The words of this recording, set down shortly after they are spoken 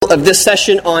of this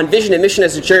session on vision and mission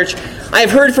as a church. I have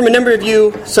heard from a number of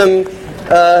you some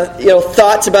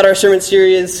thoughts about our sermon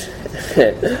series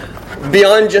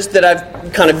beyond just that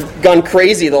I've kind of gone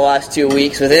crazy the last 2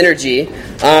 weeks with energy,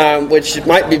 which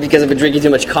might be because I've been drinking too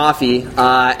much coffee,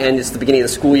 and it's the beginning of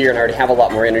the school year and I already have a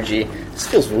lot more energy. This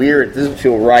feels weird. It doesn't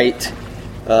feel right,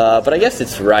 but I guess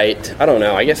it's right. I don't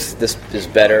know. I guess this is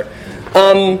better.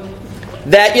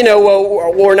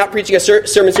 We're not preaching a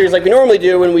sermon series like we normally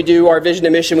do. When we do our vision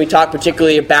and mission, we talk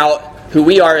particularly about who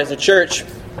we are as a church.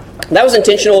 That was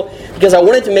intentional because I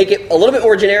wanted to make it a little bit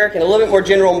more generic and a little bit more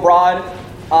general and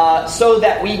broad, so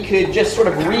that we could just sort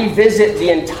of revisit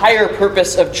the entire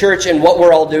purpose of church and what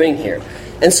we're all doing here.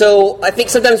 And so I think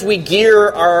sometimes we gear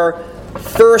our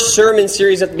first sermon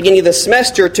series at the beginning of the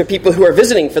semester to people who are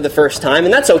visiting for the first time,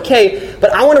 and that's okay,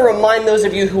 but I want to remind those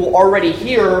of you who are already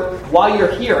here why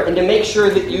you're here, and to make sure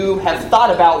that you have thought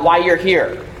about why you're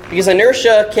here. Because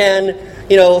inertia can,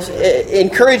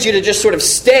 encourage you to just sort of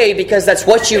stay because that's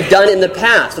what you've done in the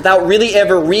past without really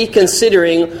ever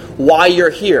reconsidering why you're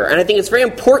here. And I think it's very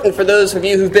important for those of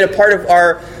you who've been a part of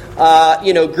our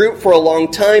group for a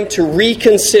long time to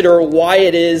reconsider why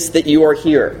it is that you are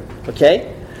here.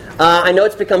 Okay? I know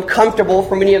it's become comfortable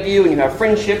for many of you, and you have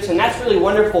friendships, and that's really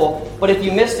wonderful. But if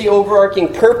you miss the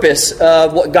overarching purpose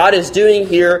of what God is doing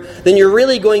here, then you're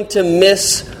really going to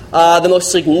miss the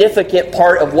most significant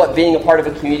part of what being a part of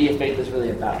a community of faith is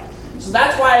really about. So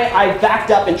that's why I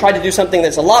backed up and tried to do something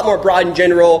that's a lot more broad and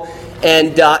general,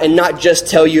 and not just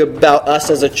tell you about us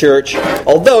as a church.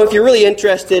 Although, if you're really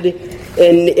interested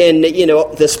in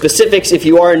the specifics, if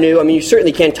you are new, you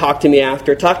certainly can talk to me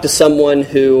after. Talk to someone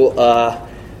who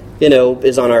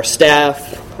is on our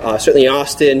staff, certainly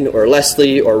Austin or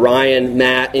Leslie or Ryan,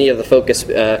 Matt, any of the Focus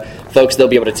folks, they'll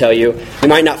be able to tell you. You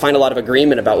might not find a lot of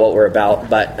agreement about what we're about,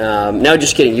 but no,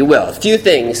 just kidding, you will. A few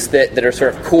things that are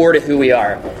sort of core to who we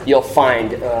are, you'll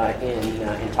find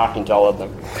in talking to all of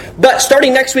them. But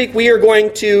starting next week, we are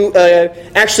going to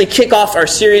actually kick off our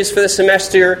series for the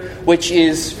semester, which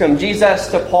is From Jesus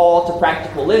to Paul to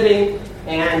Practical Living.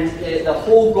 And the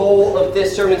whole goal of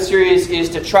this sermon series is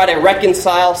to try to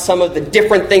reconcile some of the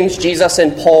different things Jesus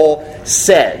and Paul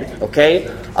said, okay?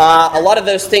 A lot of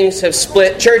those things have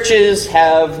split churches,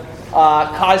 have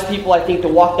caused people, I think, to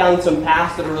walk down some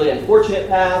paths that are really unfortunate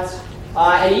paths,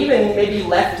 and even maybe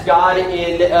left God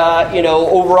in,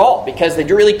 overall, because they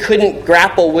really couldn't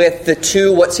grapple with the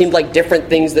two, what seemed like different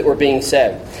things that were being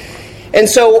said. And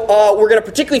so we're going to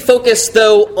particularly focus,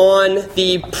 though, on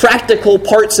the practical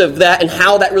parts of that and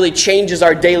how that really changes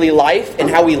our daily life and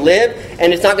how we live.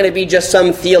 And it's not going to be just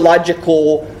some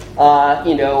theological,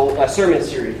 sermon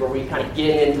series where we kind of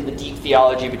get into the deep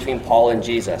theology between Paul and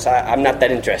Jesus. I'm not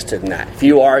that interested in that. If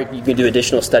you are, you can do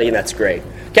additional study, and that's great.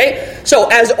 Okay? So,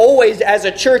 as always, as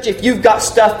a church, if you've got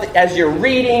stuff that as you're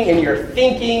reading and you're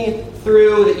thinking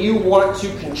through that you want to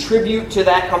contribute to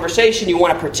that conversation,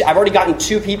 I've already gotten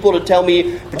 2 people to tell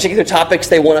me particular topics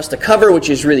they want us to cover, which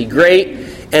is really great,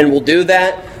 and we'll do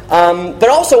that. But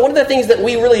also, one of the things that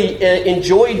we really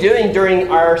enjoy doing during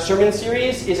our sermon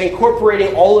series is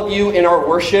incorporating all of you in our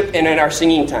worship and in our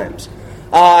singing times.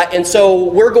 And so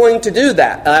we're going to do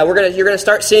that. You're going to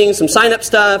start seeing some sign-up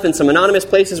stuff and some anonymous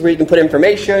places where you can put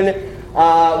information.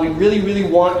 We really, really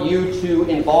want you to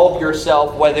involve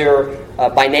yourself, whether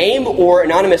by name or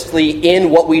anonymously, in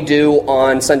what we do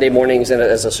on Sunday mornings and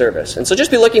as a service. And so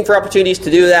just be looking for opportunities to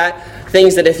do that.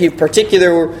 Things that if you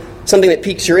particular something that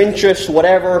piques your interest,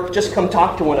 whatever, just come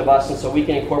talk to one of us, and so we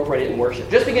can incorporate it in worship.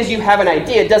 Just because you have an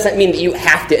idea doesn't mean that you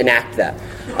have to enact that.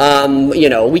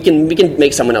 We can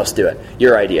make someone else do it,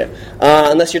 your idea.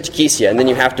 Unless you're Takesia, and then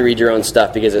you have to read your own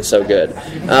stuff because it's so good.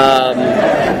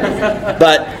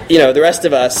 But, the rest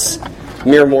of us,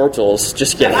 mere mortals,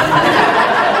 just kidding.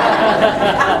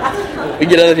 We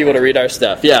get other people to read our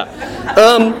stuff, yeah.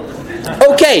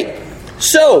 Okay,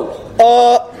 so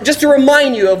just to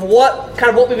remind you of what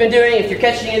we've been doing, if you're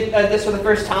catching this for the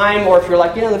first time, or if you're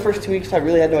like, the first 2 weeks I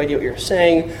really had no idea what you were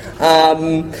saying,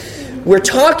 we're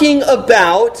talking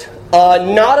about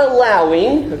not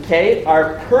allowing,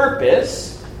 our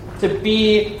purpose to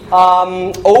be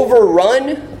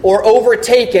overrun or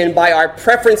overtaken by our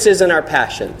preferences and our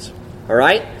passions. All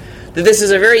right? That this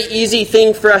is a very easy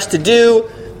thing for us to do,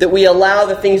 that we allow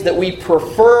the things that we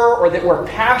prefer or that we're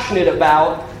passionate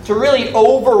about to really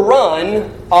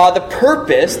overrun the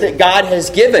purpose that God has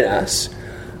given us,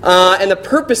 and the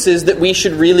purposes that we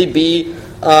should really be,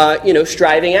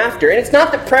 striving after. And it's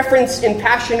not that preference and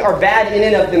passion are bad in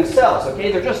and of themselves,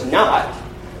 okay? They're just not.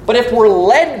 But if we're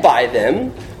led by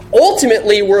them,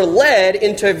 ultimately we're led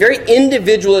into a very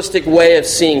individualistic way of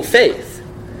seeing faith.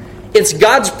 It's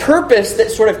God's purpose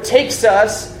that sort of takes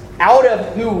us out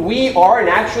of who we are and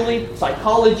actually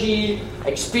psychology,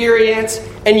 experience,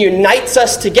 and unites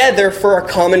us together for a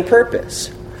common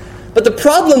purpose. But the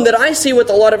problem that I see with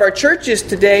a lot of our churches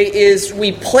today is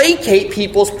we placate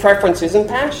people's preferences and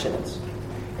passions.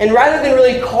 And rather than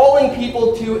really calling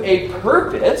people to a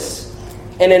purpose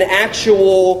and an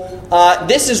actual,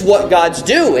 this is what God's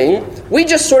doing, we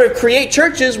just sort of create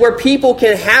churches where people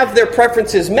can have their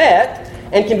preferences met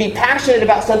and can be passionate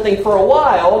about something for a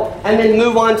while and then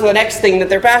move on to the next thing that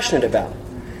they're passionate about.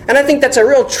 And I think that's a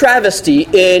real travesty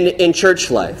in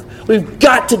church life. We've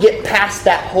got to get past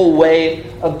that whole way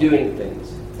of doing things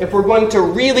if we're going to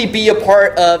really be a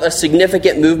part of a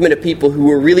significant movement of people who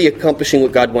are really accomplishing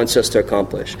what God wants us to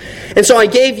accomplish. And so I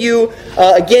gave you,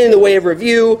 again in the way of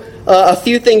review, a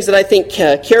few things that I think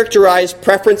characterize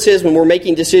preferences when we're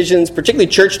making decisions, particularly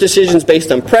church decisions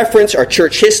based on preference, our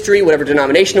church history, whatever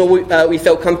denominational we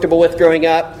felt comfortable with growing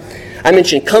up. I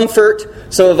mentioned comfort.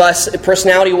 Some of us,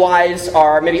 personality-wise,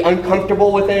 are maybe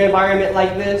uncomfortable with an environment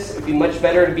like this. It would be much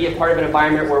better to be a part of an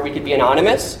environment where we could be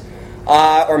anonymous.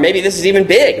 Or maybe this is even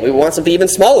big. We want something even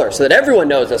smaller so that everyone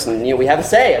knows us and we have a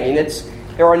say. I mean,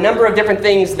 there are a number of different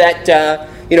things that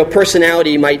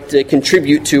personality might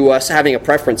contribute to us having a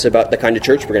preference about the kind of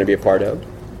church we're going to be a part of.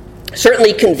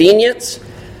 Certainly convenience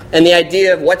and the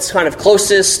idea of what's kind of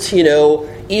closest,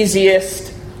 easiest.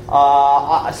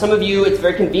 Some of you, it's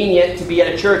very convenient to be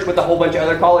at a church with a whole bunch of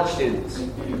other college students.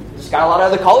 Just got a lot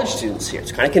of other college students here.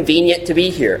 It's kind of convenient to be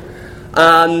here.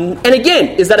 And again,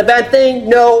 is that a bad thing?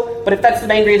 No. But if that's the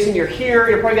main reason you're here,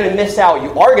 you're probably going to miss out. You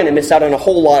are going to miss out on a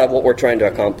whole lot of what we're trying to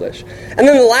accomplish. And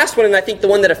then the last one, and I think the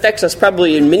one that affects us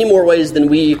probably in many more ways than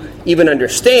we even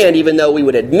understand, even though we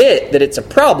would admit that it's a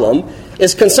problem,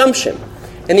 is consumption.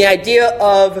 And the idea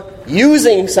of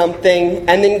using something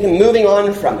and then moving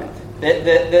on from it.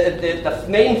 The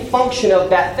main function of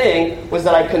that thing was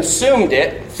that I consumed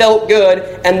it, felt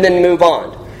good, and then move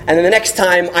on. And then the next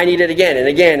time I need it again and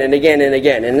again and again and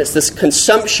again. And it's this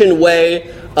consumption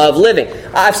way of living.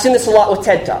 I've seen this a lot with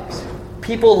TED Talks.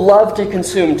 People love to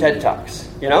consume TED Talks,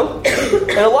 And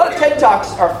a lot of TED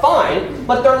Talks are fine,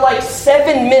 but they're like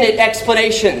 7-minute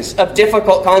explanations of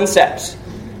difficult concepts.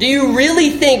 Do you really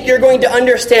think you're going to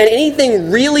understand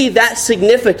anything really that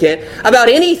significant about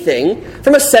anything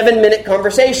from a 7-minute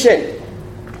conversation?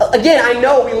 Again, I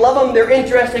know we love them. They're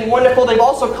interesting, wonderful. They've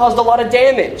also caused a lot of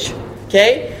damage.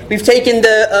 Okay? We've taken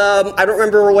I don't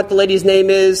remember what the lady's name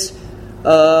is.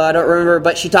 I don't remember,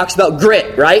 but she talks about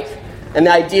grit, right? And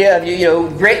the idea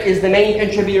of, grit is the main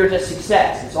contributor to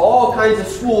success. It's all kinds of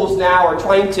schools now are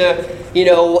trying to,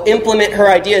 implement her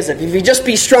ideas of if you just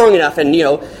be strong enough and,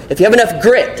 if you have enough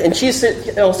grit. And she's,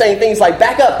 saying things like,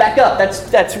 back up,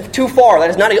 that's too far. That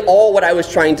is not at all what I was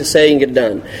trying to say and get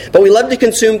done. But we love to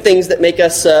consume things that make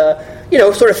us,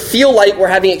 sort of feel like we're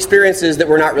having experiences that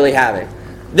we're not really having.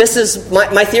 This is,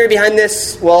 my theory behind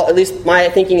this, well, at least my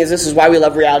thinking is this is why we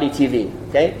love reality TV,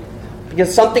 okay?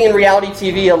 Because something in reality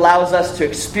TV allows us to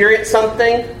experience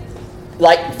something,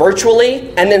 like virtually,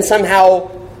 and then somehow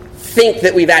think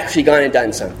that we've actually gone and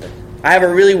done something. I have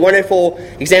a really wonderful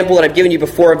example that I've given you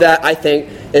before of that, I think,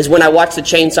 is when I watched the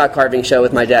chainsaw carving show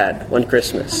with my dad one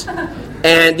Christmas.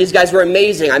 And these guys were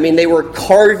amazing. I mean, they were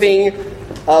carving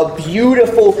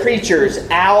beautiful creatures,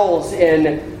 owls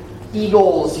and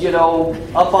eagles,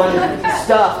 up on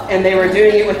stuff, and they were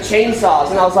doing it with chainsaws,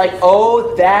 and I was like,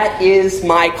 oh, that is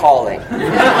my calling.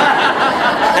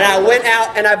 And I went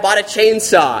out and I bought a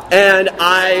chainsaw, and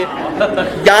I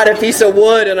got a piece of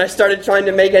wood, and I started trying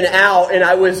to make an owl, and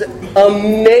I was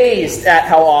amazed at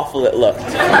how awful it looked.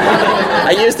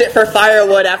 I used it for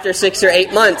firewood after 6 or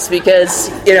 8 months because,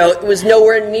 it was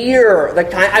nowhere near the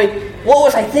kind, what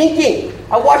was I thinking?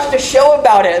 I watched a show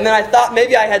about it, and then I thought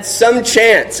maybe I had some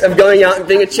chance of going out and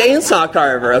being a chainsaw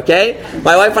carver, okay?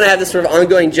 My wife and I have this sort of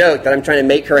ongoing joke that I'm trying to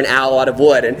make her an owl out of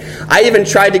wood, and I even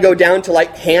tried to go down to,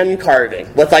 hand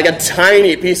carving with, a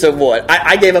tiny piece of wood.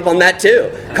 I gave up on that, too.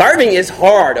 Carving is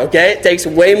hard, okay? It takes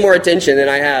way more attention than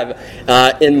I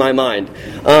have in my mind.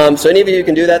 So any of you who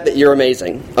can do that, you're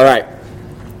amazing. All right.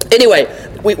 Anyway,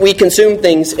 we consume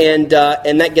things, and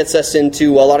that gets us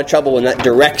into a lot of trouble when that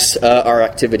directs our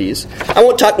activities. I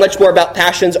won't talk much more about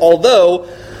passions, although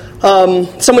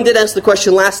someone did ask the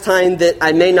question last time that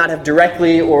I may not have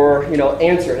directly or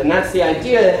answered, and that's the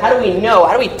idea that how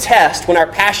do we test when our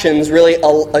passions really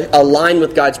align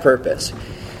with God's purpose,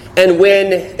 and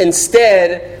when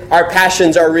instead our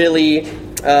passions are really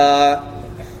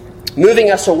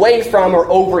moving us away from or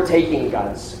overtaking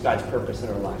God's purpose in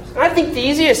our lives. And I think the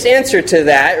easiest answer to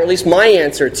that, or at least my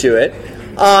answer to it,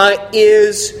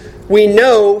 is we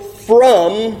know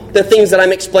from the things that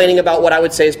I'm explaining about what I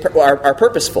would say are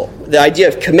purposeful. The idea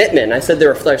of commitment. I said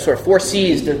there are sort of 4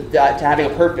 C's to having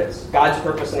a purpose, God's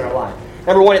purpose in our life.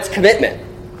 Number 1, it's commitment.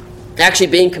 Actually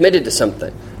being committed to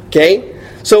something. Okay?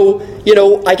 So,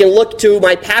 I can look to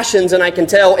my passions and I can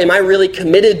tell, am I really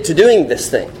committed to doing this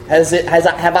thing?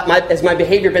 Has my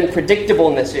behavior been predictable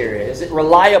in this area? Is it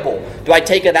reliable? Do I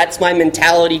take that's my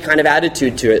mentality kind of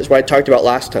attitude to it, is what I talked about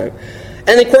last time.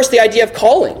 And of course the idea of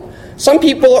calling. Some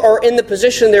people are in the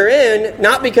position they're in,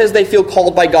 not because they feel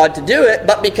called by God to do it,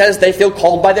 but because they feel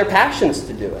called by their passions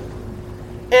to do it.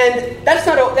 And that's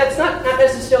not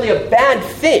necessarily a bad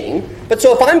thing. But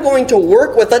so if I'm going to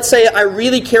work with, let's say I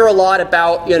really care a lot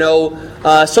about,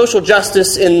 social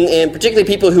justice and particularly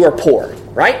people who are poor,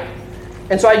 right?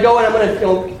 And so I go and I'm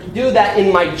going to do that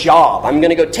in my job. I'm going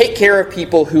to go take care of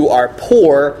people who are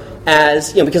poor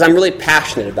because I'm really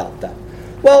passionate about that.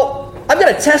 Well, I've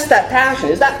got to test that passion.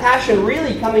 Is that passion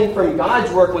really coming from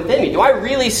God's work within me? Do I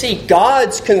really see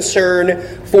God's concern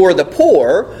for the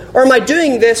poor? Or am I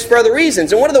doing this for other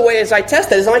reasons? And one of the ways I test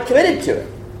that is, am I committed to it?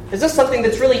 Is this something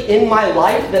that's really in my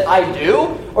life that I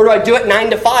do? Or do I do it 9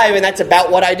 to 5 and that's about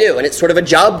what I do? And it's sort of a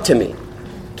job to me.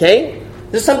 Okay?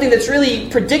 This is something that's really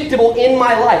predictable in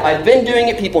my life. I've been doing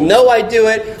it. People know I do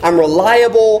it. I'm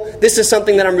reliable. This is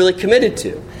something that I'm really committed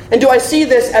to. And do I see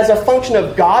this as a function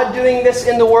of God doing this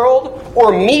in the world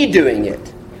or me doing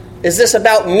it? Is this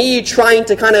about me trying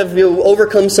to kind of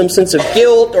overcome some sense of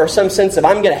guilt or some sense of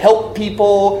I'm going to help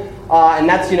people and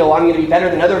that's, I'm going to be better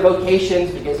than other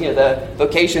vocations because, the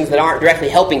vocations that aren't directly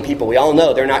helping people, we all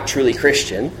know they're not truly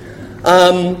Christian.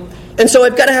 And so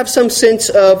I've got to have some sense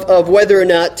of whether or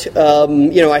not,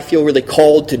 I feel really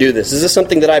called to do this. Is this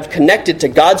something that I've connected to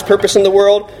God's purpose in the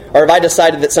world, or have I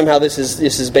decided that somehow this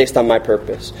is based on my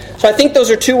purpose? So I think those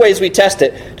are 2 ways we test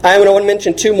it. I want to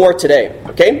mention 2 more today,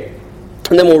 okay?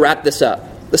 And then we'll wrap this up.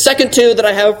 The second 2 that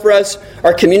I have for us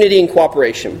are community and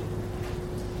cooperation.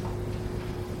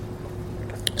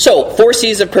 So, 4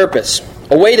 C's of purpose.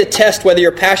 A way to test whether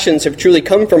your passions have truly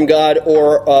come from God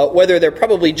or whether they're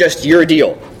probably just your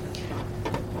deal.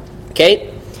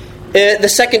 Okay? The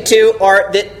second 2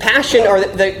 are that passion, or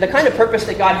the kind of purpose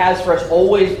that God has for us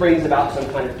always brings about some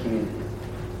kind of community.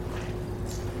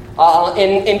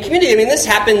 In community, this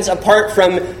happens apart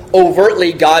from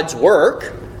overtly God's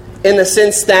work, in the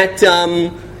sense that,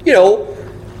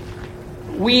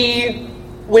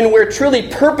 when we're truly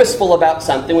purposeful about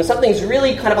something, when something's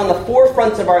really kind of on the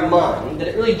forefront of our mind, that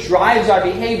it really drives our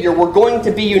behavior, we're going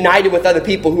to be united with other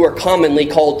people who are commonly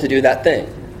called to do that thing.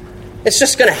 It's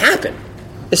just going to happen.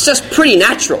 It's just pretty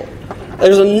natural.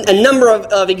 There's a number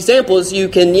of examples you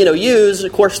can use.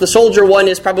 Of course, the soldier one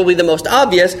is probably the most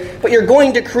obvious, but you're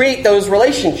going to create those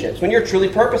relationships when you're truly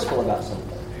purposeful about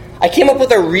something. I came up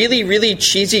with a really, really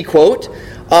cheesy quote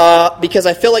because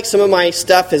I feel like some of my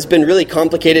stuff has been really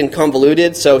complicated and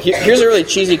convoluted. So here's a really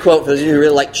cheesy quote for those of you who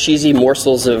really like cheesy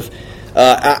morsels of,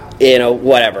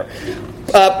 whatever.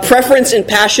 Preference and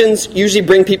passions usually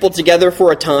bring people together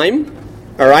for a time.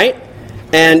 All right?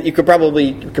 And you could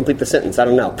probably complete the sentence. I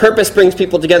don't know. Purpose brings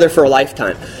people together for a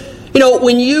lifetime.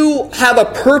 When you have a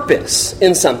purpose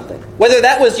in something, whether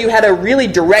that was you had a really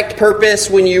direct purpose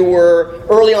when you were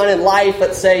early on in life,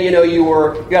 let's say, you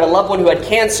had a loved one who had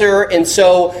cancer, and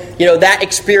so, that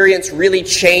experience really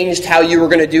changed how you were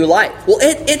going to do life. Well,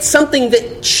 it's something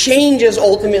that changes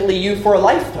ultimately you for a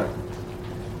lifetime.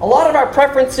 A lot of our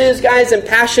preferences, guys, and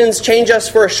passions change us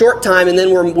for a short time, and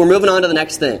then we're moving on to the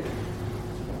next thing.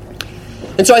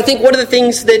 And so I think one of the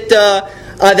things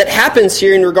that happens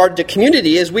here in regard to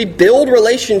community is we build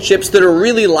relationships that are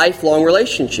really lifelong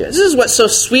relationships. This is what's so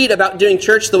sweet about doing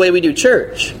church the way we do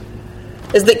church.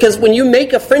 Is that because when you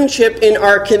make a friendship in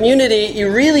our community,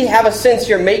 you really have a sense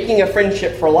you're making a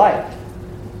friendship for life.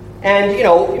 And,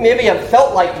 maybe I've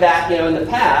felt like that, in the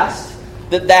past,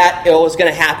 that was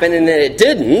going to happen and then it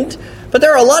didn't. But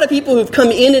there are a lot of people who've come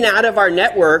in and out of our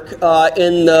network I've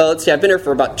been here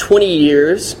for about 20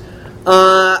 years.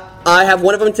 I have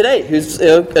one of them today, who's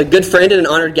a good friend and an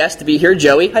honored guest to be here,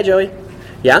 Joey. Hi, Joey.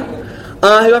 Yeah?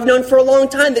 Who I've known for a long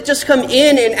time, that just come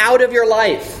in and out of your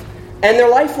life. And they're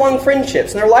lifelong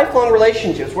friendships, and they're lifelong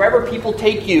relationships, wherever people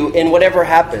take you and whatever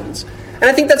happens. And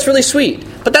I think that's really sweet.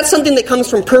 But that's something that comes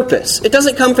from purpose. It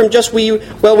doesn't come from just we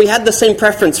had the same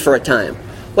preference for a time.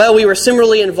 Well, we were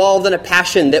similarly involved in a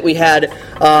passion that we had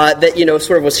that,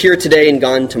 sort of was here today and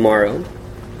gone tomorrow.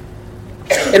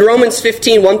 In Romans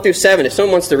 15, 1 through 7, if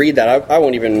someone wants to read that, I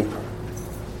won't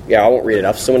read it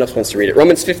up. If someone else wants to read it.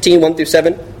 Romans 15, 1 through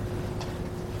 7.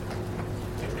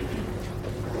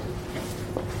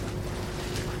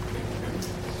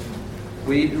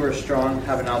 We who are strong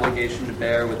have an obligation to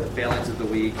bear with the failings of the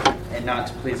weak and not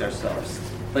to please ourselves.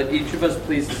 Let each of us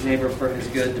please his neighbor for his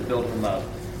good, to build him up.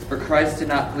 For Christ did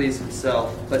not please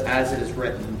himself, but as it is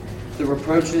written, the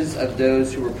reproaches of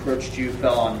those who reproached you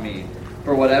fell on me.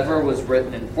 For whatever was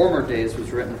written in former days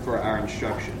was written for our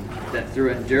instruction, that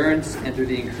through endurance and through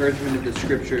the encouragement of the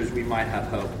Scriptures we might have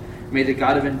hope. May the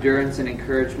God of endurance and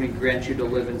encouragement grant you to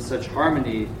live in such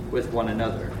harmony with one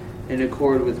another, in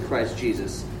accord with Christ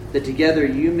Jesus, that together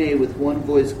you may with one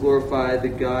voice glorify the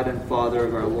God and Father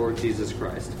of our Lord Jesus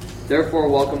Christ. Therefore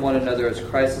welcome one another as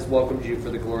Christ has welcomed you for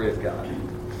the glory of God.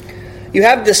 You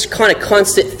have this kind of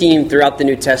constant theme throughout the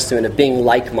New Testament of being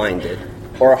like-minded,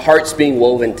 or hearts being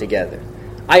woven together.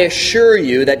 I assure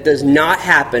you that does not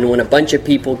happen when a bunch of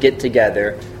people get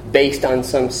together based on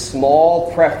some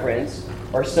small preference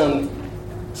or some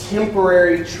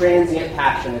temporary, transient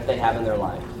passion that they have in their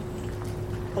life.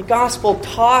 The gospel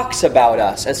talks about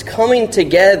us as coming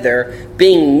together,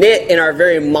 being knit in our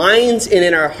very minds and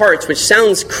in our hearts, which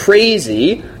sounds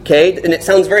crazy, okay? And it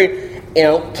sounds very,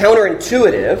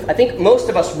 counterintuitive. I think most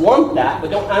of us want that,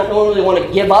 but don't really want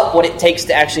to give up what it takes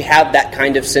to actually have that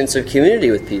kind of sense of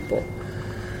community with people.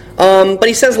 But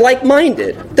he says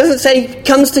like-minded. It doesn't say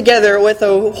comes together with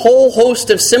a whole host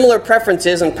of similar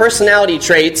preferences and personality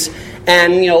traits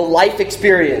and, life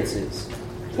experiences.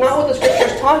 It's not what the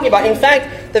Scripture is talking about. In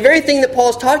fact, the very thing that Paul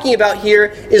is talking about here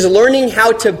is learning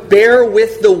how to bear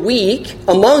with the weak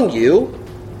among you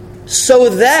so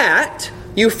that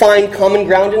you find common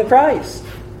ground in Christ.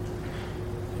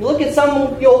 You look at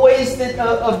some ways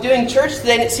of doing church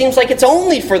today, and it seems like it's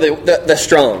only for the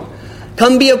strong.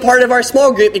 Come be a part of our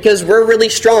small group because we're really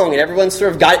strong and everyone's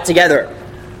sort of got it together.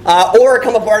 Or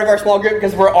come a part of our small group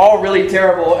because we're all really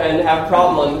terrible and have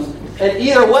problems. And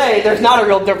either way, there's not a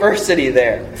real diversity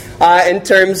there in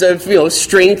terms of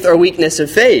strength or weakness of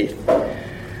faith.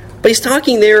 But he's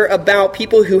talking there about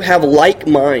people who have like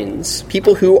minds,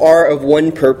 people who are of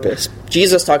one purpose.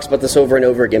 Jesus talks about this over and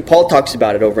over again. Paul talks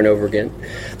about it over and over again.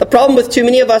 The problem with too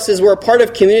many of us is we're a part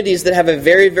of communities that have a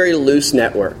very, very loose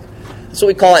network. That's what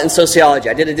we call it in sociology.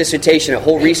 I did a dissertation, a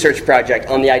whole research project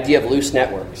on the idea of loose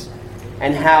networks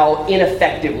and how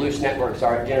ineffective loose networks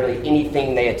are at generally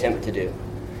anything they attempt to do.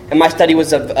 And my study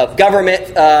was of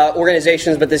government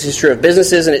organizations, but this is true of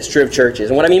businesses and it's true of churches.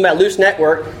 And what I mean by loose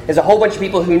network is a whole bunch of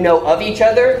people who know of each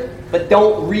other, but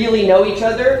don't really know each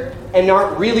other and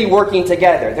aren't really working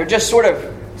together. They're just sort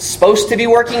of supposed to be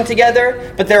working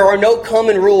together, but there are no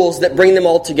common rules that bring them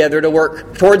all together to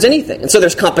work towards anything. And so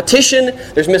there's competition,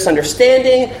 there's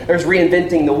misunderstanding, there's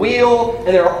reinventing the wheel, and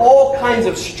there are all kinds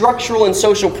of structural and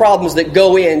social problems that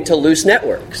go into loose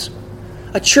networks.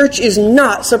 A church is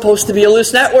not supposed to be a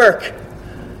loose network.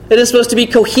 It is supposed to be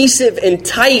cohesive and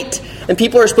tight, and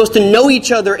people are supposed to know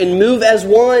each other and move as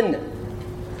one.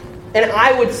 And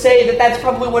I would say that that's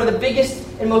probably one of the biggest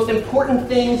and most important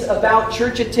things about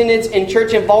church attendance and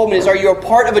church involvement is, are you a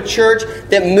part of a church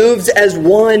that moves as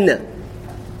one?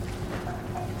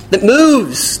 That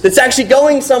moves, that's actually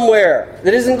going somewhere,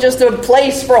 that isn't just a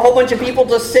place for a whole bunch of people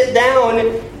to sit down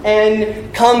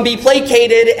and come be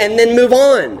placated and then move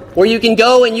on. Where you can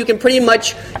go and you can pretty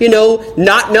much,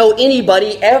 not know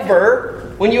anybody ever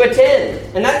when you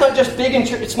attend. And that's not just big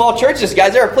and small churches,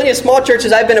 guys. There are plenty of small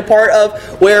churches I've been a part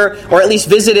of where, or at least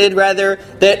visited rather,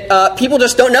 that people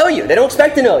just don't know you. They don't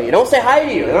expect to know you. They don't say hi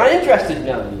to you. They're not interested in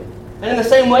knowing you. And in the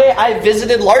same way, I've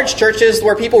visited large churches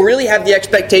where people really have the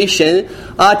expectation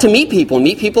to meet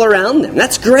people around them.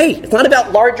 That's great. It's not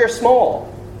about large or small.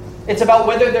 It's about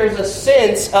whether there's a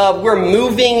sense of we're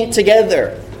moving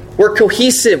together. We're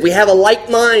cohesive. We have a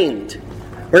like mind.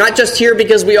 We're not just here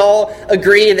because we all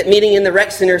agree that meeting in the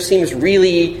rec center seems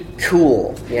really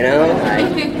cool,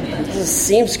 It just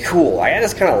seems cool. I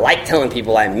just kind of like telling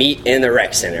people I meet in the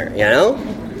rec center,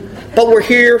 But we're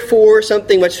here for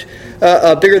something much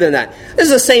bigger than that. This is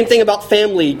the same thing about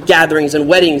family gatherings and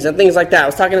weddings and things like that. I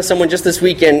was talking to someone just this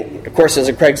weekend. Of course, there's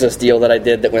a Craigslist deal that I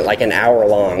did that went like an hour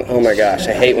long. Oh my gosh,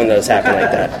 I hate when those happen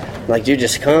like that. Like, you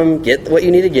just come, get what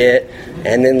you need to get,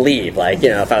 and then leave. Like,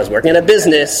 if I was working at a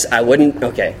business, I wouldn't.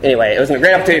 Okay, anyway, it was a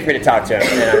great opportunity for me to talk to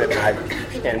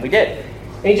him, and we did.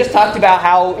 And he just talked about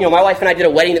how, my wife and I did a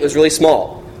wedding that was really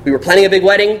small. We were planning a big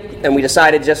wedding, and we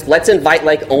decided let's invite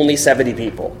like only 70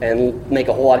 people and make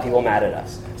a whole lot of people mad at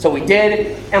us. So we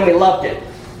did, and we loved it.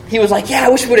 He was like, yeah, I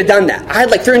wish we would have done that. I had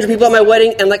like 300 people at my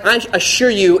wedding, and I assure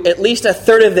you, at least a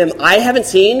third of them I haven't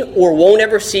seen or won't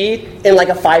ever see in like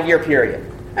a 5-year period.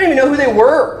 I didn't even know who they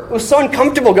were. It was so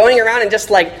uncomfortable going around and just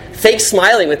fake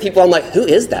smiling with people. I'm like, who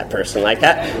is that person? Like,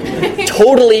 that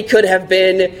totally could have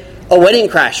been a wedding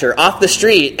crasher off the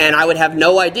street, and I would have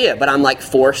no idea, but I'm like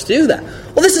forced to do that.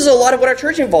 Well, this is a lot of what our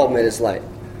church involvement is like.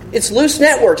 It's loose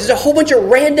networks. It's a whole bunch of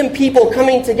random people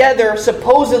coming together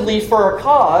supposedly for a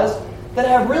cause that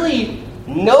have really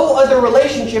no other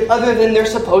relationship other than they're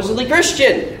supposedly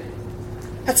Christian.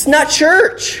 That's not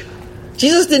church.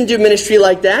 Jesus didn't do ministry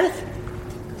like that.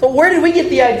 So where did we get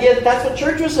the idea that that's what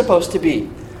church was supposed to be?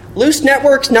 Loose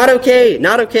networks, not okay.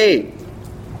 Not okay.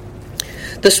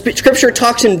 The Scripture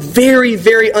talks in very,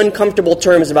 very uncomfortable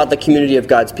terms about the community of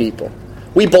God's people.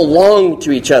 We belong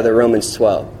to each other, Romans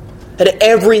 12. Had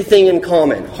everything in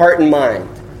common, heart and mind.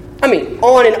 I mean,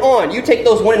 on and on. You take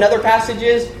those one another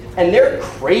passages, and they're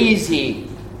crazy.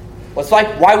 Well, it's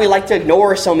like why we like to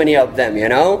ignore so many of them, you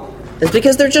know? It's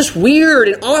because they're just weird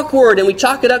and awkward, and we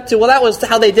chalk it up to, well, that was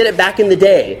how they did it back in the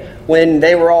day, when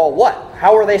they were all what?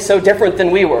 How are they so different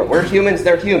than we were? We're humans,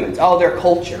 they're humans. Oh, their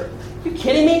culture. Are you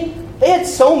kidding me? They had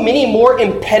so many more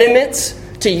impediments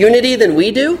to unity than we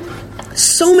do.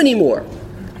 So many more.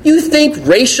 You think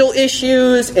racial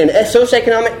issues and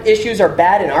socioeconomic issues are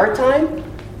bad in our time?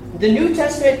 The New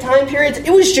Testament time periods,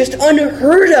 it was just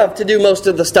unheard of to do most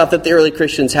of the stuff that the early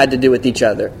Christians had to do with each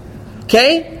other.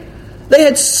 Okay? They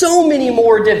had so many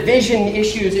more division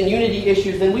issues and unity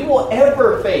issues than we will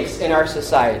ever face in our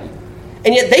society.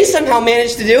 And yet they somehow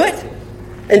managed to do it.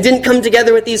 And didn't come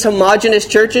together with these homogenous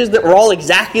churches that were all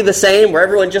exactly the same, where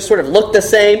everyone just sort of looked the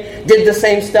same, did the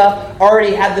same stuff,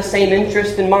 already had the same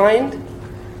interest in mind. I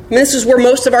mean, this is where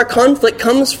most of our conflict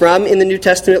comes from in the New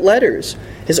Testament letters,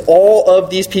 is all of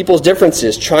these people's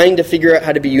differences, trying to figure out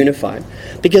how to be unified.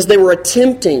 Because they were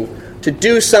attempting to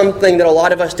do something that a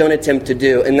lot of us don't attempt to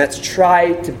do, and that's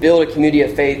try to build a community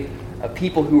of faith of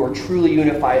people who are truly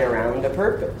unified around a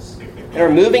purpose. And are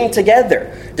moving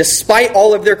together, despite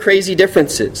all of their crazy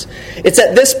differences. It's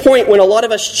at this point when a lot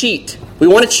of us cheat. We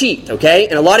want to cheat, okay?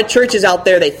 And a lot of churches out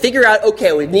there, they figure out,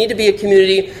 okay, we need to be a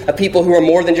community of people who are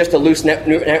more than just a loose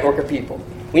network of people.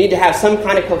 We need to have some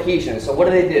kind of cohesion. So what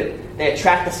do? They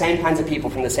attract the same kinds of people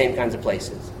from the same kinds of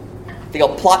places.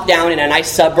 They'll plop down in a nice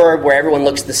suburb where everyone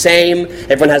looks the same,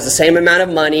 everyone has the same amount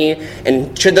of money,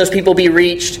 and should those people be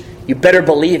reached, you better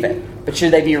believe it. But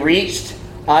should they be reached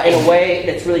in a way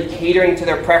that's really catering to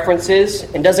their preferences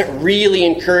and doesn't really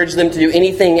encourage them to do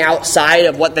anything outside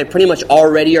of what they pretty much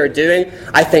already are doing?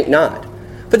 I think not.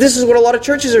 But this is what a lot of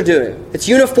churches are doing. It's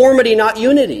uniformity, not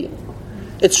unity.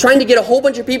 It's trying to get a whole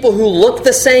bunch of people who look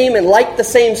the same and like the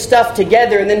same stuff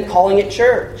together and then calling it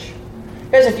church.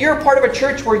 Guys, if you're a part of a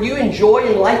church where you enjoy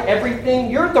and like everything,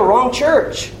 you're at the wrong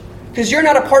church. Because you're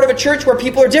not a part of a church where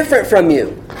people are different from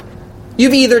you.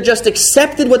 You've either just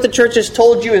accepted what the church has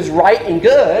told you is right and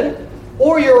good,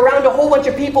 or you're around a whole bunch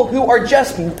of people who are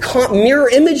just mirror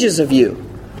images of you.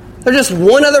 They're just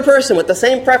one other person with the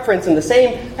same preference and the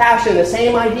same passion, the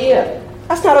same idea.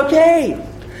 That's not okay.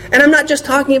 And I'm not just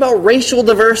talking about racial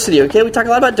diversity, okay? We talk a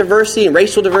lot about diversity and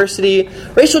racial diversity.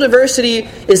 Racial diversity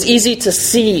is easy to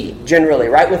see, generally,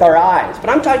 right, with our eyes. But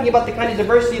I'm talking about the kind of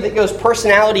diversity that goes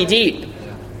personality deep.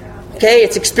 Okay,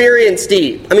 it's experience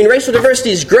deep. I mean, racial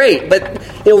diversity is great, but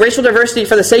racial diversity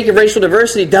for the sake of racial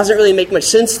diversity doesn't really make much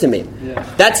sense to me. Yeah.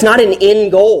 That's not an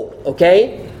end goal,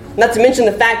 okay? Not to mention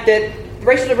the fact that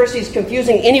racial diversity is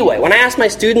confusing anyway. When I ask my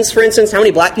students, for instance, how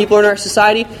many black people are in our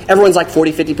society, everyone's like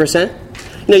 40-50%.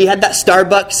 You had that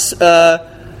Starbucks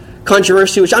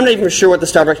controversy, which I'm not even sure what the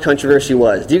Starbucks controversy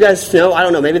was. Do you guys know? I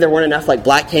don't know. Maybe there weren't enough like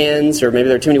black hands, or maybe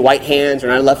there were too many white hands, or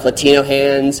not enough Latino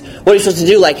hands. What are you supposed to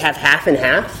do? Like have half and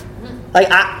half? Like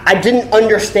I didn't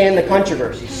understand the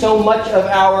controversy. So much of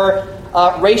our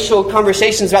racial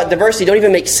conversations about diversity don't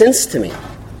even make sense to me,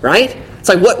 right? It's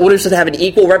like, what are we supposed to have an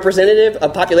equal representative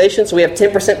of population? So we have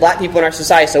 10% black people in our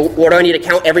society. So what do I need to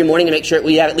count every morning to make sure that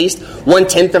we have at least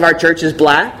 1/10 of our church is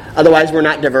black? Otherwise, we're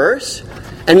not diverse.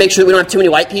 And make sure that we don't have too many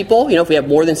white people. If we have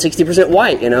more than 60%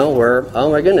 white, we're,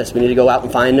 oh my goodness, we need to go out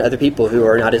and find other people who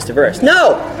are not as diverse.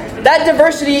 No! That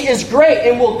diversity is great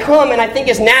and will come and I think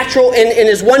is natural and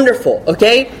is wonderful,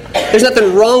 okay? There's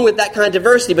nothing wrong with that kind of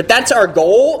diversity, but that's our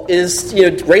goal is,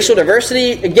 racial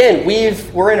diversity. Again,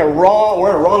 we're in a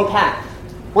wrong path.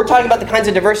 We're talking about the kinds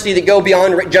of diversity that go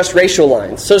beyond just racial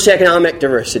lines. Socioeconomic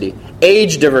diversity,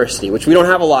 age diversity, which we don't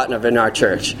have a lot of in our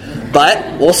church.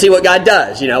 But we'll see what God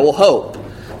does, we'll hope.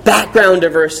 Background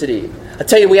diversity. I'll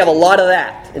tell you, we have a lot of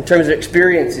that in terms of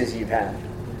experiences you've had.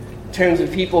 In terms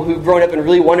of people who've grown up in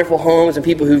really wonderful homes and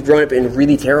people who've grown up in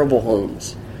really terrible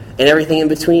homes. And everything in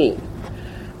between.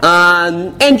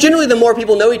 And generally, the more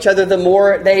people know each other, the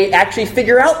more they actually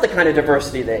figure out the kind of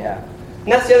diversity they have.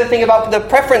 And that's the other thing about the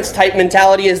preference type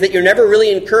mentality is that you're never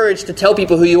really encouraged to tell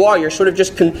people who you are. You're sort of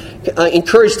just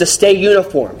encouraged to stay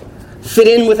uniform. fit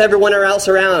in with everyone else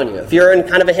around you. If you're in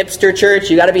kind of a hipster church,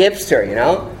 you got to be hipster, you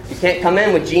know? You can't come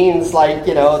in with jeans like,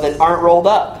 that aren't rolled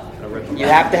up. You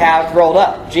have to have rolled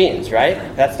up jeans, right?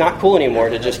 That's not cool anymore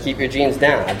to just keep your jeans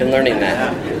down. I've been learning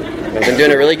that. I've been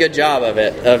doing a really good job of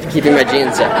it, of keeping my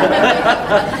jeans up.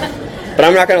 But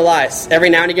I'm not going to lie. Every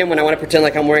now and again when I want to pretend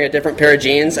like I'm wearing a different pair of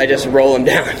jeans, I just roll them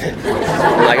down.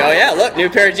 I'm like, oh yeah, look, new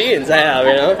pair of jeans I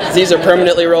have, 'cause these are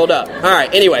permanently rolled up. All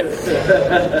right, anyway.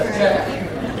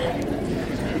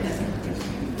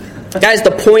 Guys,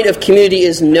 the point of community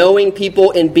is knowing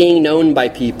people and being known by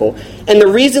people. And the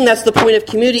reason that's the point of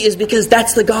community is because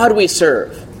that's the God we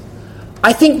serve.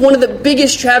 I think one of the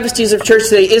biggest travesties of church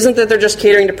today isn't that they're just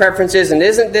catering to preferences and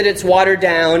isn't that it's watered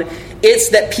down. It's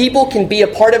that people can be a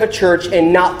part of a church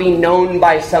and not be known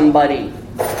by somebody.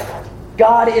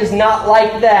 God is not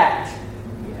like that.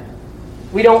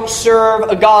 We don't serve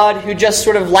a God who just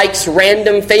sort of likes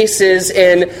random faces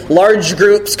and large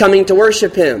groups coming to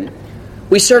worship Him.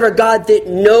 We serve a God that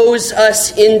knows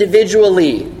us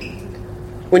individually.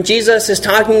 When Jesus is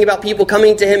talking about people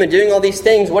coming to Him and doing all these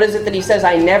things, what is it that He says?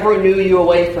 I never knew you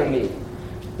away from me.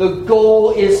 The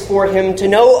goal is for Him to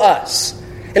know us.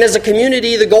 And as a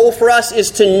community, the goal for us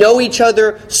is to know each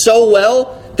other so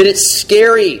well that it's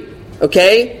scary.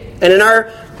 Okay? And in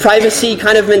our privacy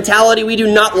kind of mentality, we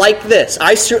do not like this.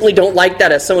 I certainly don't like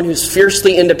that as someone who's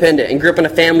fiercely independent and grew up in a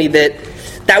family that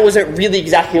wasn't really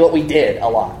exactly what we did a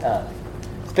lot of.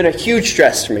 It's been a huge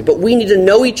stress for me. But we need to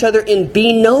know each other and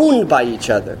be known by each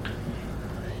other.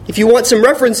 If you want some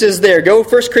references there, go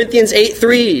 1 Corinthians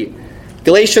 8:3,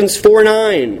 Galatians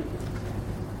 4:9.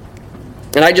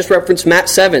 And I just referenced Matthew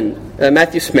 7,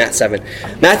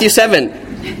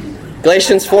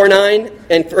 Galatians 4:9,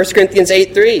 and 1 Corinthians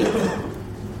 8:3.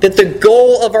 That the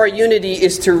goal of our unity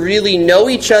is to really know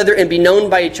each other and be known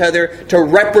by each other, to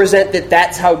represent that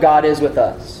that's how God is with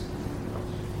us.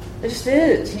 It just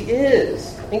is. He is.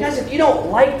 And guys, if you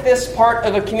don't like this part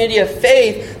of a community of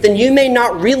faith, then you may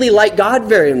not really like God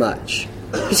very much.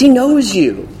 Because He knows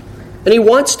you. And He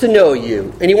wants to know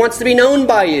you. And He wants to be known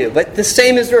by you. But the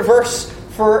same is reverse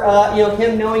for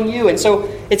Him knowing you. And so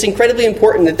it's incredibly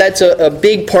important that that's a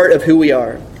big part of who we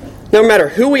are. No matter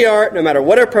who we are, no matter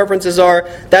what our preferences are,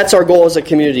 that's our goal as a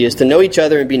community, is to know each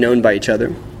other and be known by each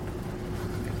other.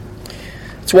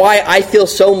 It's why I feel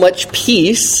so much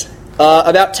peace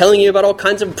about telling you about all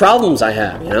kinds of problems I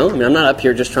have. I'm not up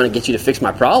here just trying to get you to fix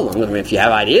my problems. If you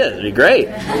have ideas, it'd be great.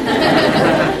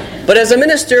 But as a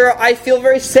minister, I feel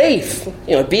very safe.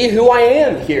 Be who I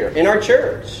am here in our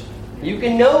church. You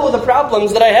can know the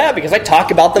problems that I have because I talk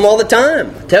about them all the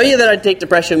time. I tell you that I take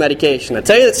depression medication. I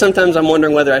tell you that sometimes I'm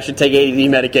wondering whether I should take ADD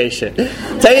medication.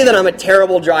 I tell you that I'm a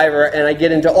terrible driver and I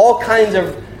get into all kinds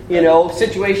of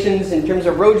situations in terms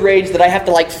of road rage that I have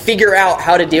to figure out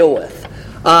how to deal with.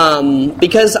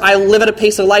 Because I live at a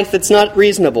pace of life that's not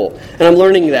reasonable, and I'm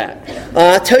learning that.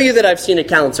 I'll tell you that I've seen a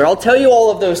counselor. I'll tell you all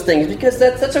of those things because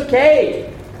that's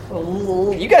okay.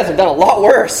 You guys have done a lot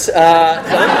worse.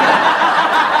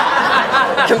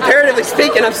 Comparatively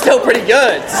speaking, I'm still pretty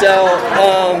good. So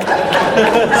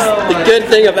the good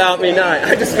thing about me,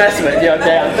 I'm just messing with you.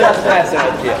 Okay, I'm just messing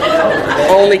with you.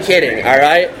 Only kidding. All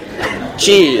right.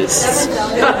 Jeez.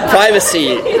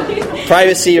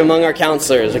 Privacy among our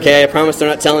counselors, okay? I promise they're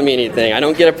not telling me anything. I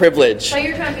don't get a privilege. So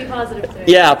you're trying to be positive, sir.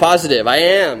 Yeah, positive. I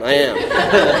am.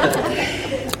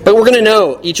 But we're going to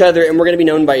know each other and we're going to be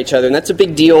known by each other. And that's a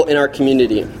big deal in our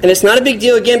community. And it's not a big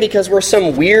deal, again, because we're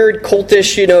some weird,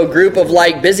 cultish, group of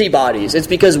busybodies. It's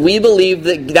because we believe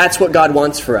that that's what God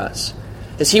wants for us.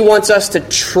 Is He wants us to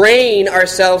train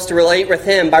ourselves to relate with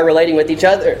Him by relating with each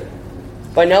other.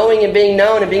 By knowing and being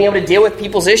known and being able to deal with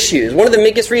people's issues. One of the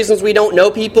biggest reasons we don't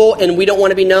know people and we don't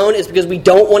want to be known is because we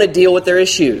don't want to deal with their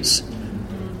issues.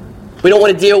 We don't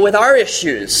want to deal with our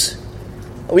issues.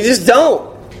 We just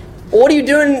don't. Well, what are you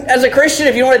doing as a Christian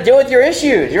if you don't want to deal with your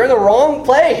issues? You're in the wrong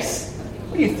place.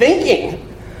 What are you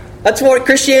thinking? That's what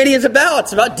Christianity is about.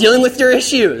 It's about dealing with your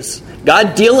issues.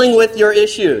 God dealing with your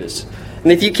issues.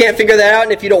 And if you can't figure that out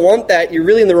and if you don't want that, you're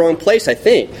really in the wrong place, I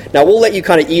think. Now, we'll let you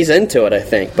kind of ease into it, I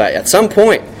think. But at some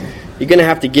point, you're going to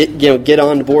have to get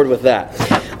on board with that.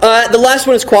 The last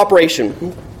one is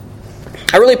cooperation.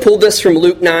 I really pulled this from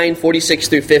Luke 9, 46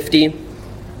 through 50.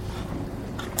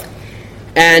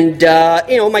 And,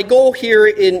 my goal here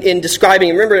in describing,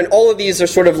 remember, and all of these are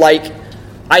sort of I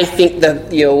think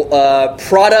the,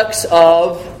 products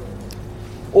of,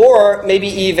 or maybe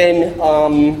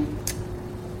even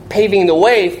paving the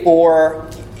way for,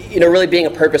 really being a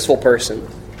purposeful person.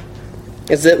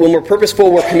 Is that when we're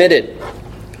purposeful, we're committed.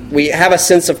 We have a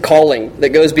sense of calling that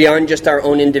goes beyond just our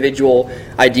own individual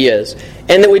ideas.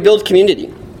 And that we build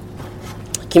community.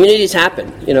 Communities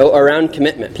happen, around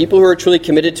commitment. People who are truly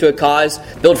committed to a cause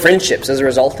build friendships as a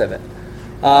result of it.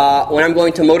 When I'm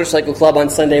going to motorcycle club on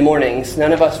Sunday mornings,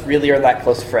 none of us really are that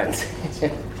close friends.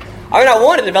 I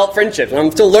want to develop friendships, and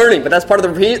I'm still learning, but that's part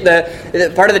of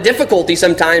the difficulty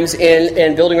sometimes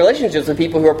in building relationships with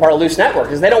people who are part of loose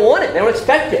networks, is they don't want it, they don't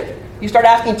expect it. You start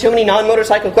asking too many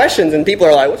non-motorcycle questions, and people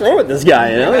are like, "What's wrong with this guy?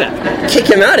 Kick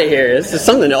him out of here. This is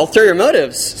something, ulterior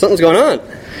motives. Something's going on."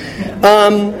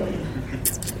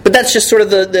 But that's just sort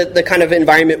of the kind of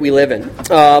environment we live in.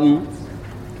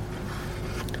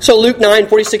 So Luke 9,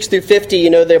 46 through 50,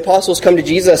 the apostles come to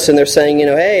Jesus and they're saying,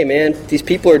 "Hey, man, these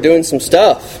people are doing some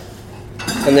stuff.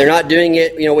 And they're not doing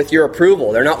it, with your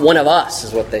approval. They're not one of us,"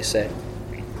 is what they say.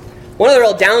 One of the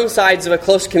real downsides of a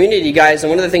close community, guys,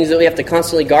 and one of the things that we have to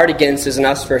constantly guard against is an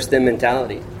us versus them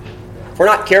mentality. If we're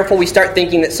not careful, we start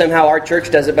thinking that somehow our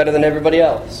church does it better than everybody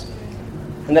else.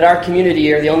 And that our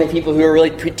community are the only people who are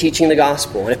really teaching the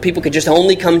gospel. And if people could just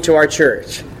only come to our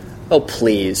church, oh,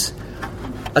 please.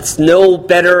 That's no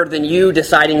better than you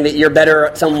deciding that you're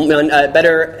better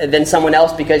than someone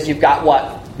else because you've got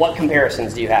what? What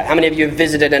comparisons do you have? How many of you have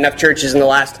visited enough churches in the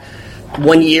last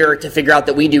 1 year to figure out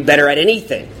that we do better at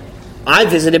anything? I've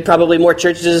visited probably more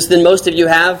churches than most of you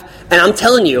have, and I'll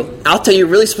tell you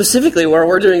really specifically where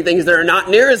we're doing things that are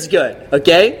not near as good,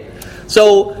 okay?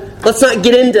 So let's not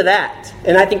get into that.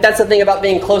 And I think that's the thing about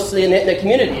being closely knit in a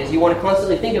community, is you want to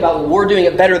constantly think about, well, we're doing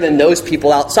it better than those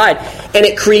people outside. And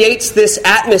it creates this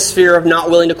atmosphere of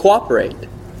not willing to cooperate.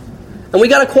 And we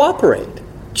got to cooperate.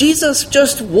 Jesus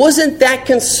just wasn't that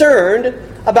concerned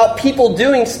about people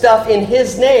doing stuff in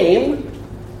his name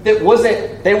they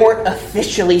weren't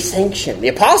officially sanctioned. The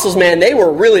apostles, man, they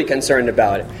were really concerned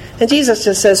about it. And Jesus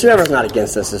just says, whoever's not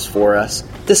against us is for us.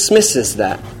 Dismisses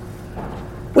that.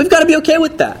 We've got to be okay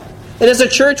with that. And as a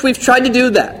church, we've tried to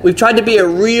do that. We've tried to be a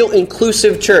real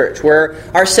inclusive church where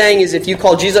our saying is, if you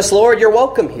call Jesus Lord, you're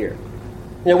welcome here.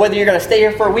 Whether you're going to stay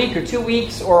here for a week or 2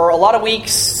 weeks or a lot of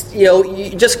weeks,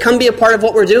 you just come be a part of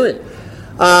what we're doing.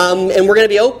 And we're going to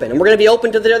be open. And we're going to be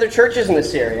open to the other churches in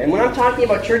this area. And when I'm talking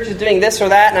about churches doing this or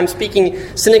that, and I'm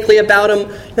speaking cynically about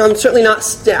them, I'm certainly not...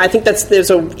 I think there's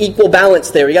an equal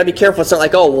balance there. You got to be careful. It's not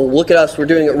like, oh, well, look at us, we're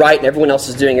doing it right, and everyone else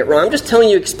is doing it wrong. I'm just telling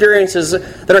you experiences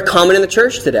that are common in the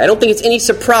church today. I don't think it's any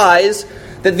surprise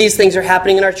that these things are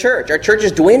happening in our church. Our church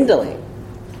is dwindling,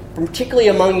 particularly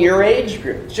among your age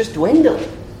group. It's just dwindling.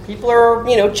 People are,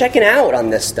 checking out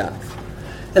on this stuff.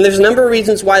 And there's a number of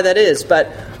reasons why that is, but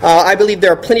I believe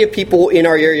there are plenty of people in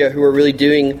our area who are really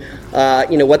doing,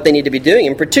 what they need to be doing,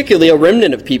 and particularly a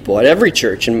remnant of people at every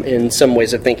church in some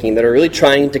ways of thinking that are really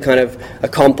trying to kind of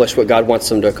accomplish what God wants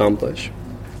them to accomplish.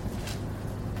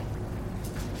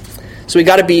 So we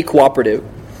got to be cooperative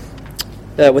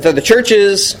with other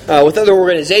churches, with other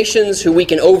organizations who we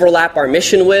can overlap our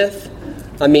mission with.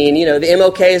 I mean, the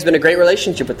MOK has been a great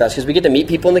relationship with us because we get to meet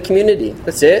people in the community.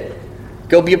 That's it.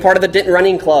 Go be a part of the Denton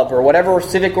Running Club or whatever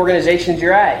civic organizations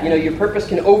you're at. Your purpose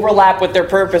can overlap with their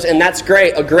purpose, and that's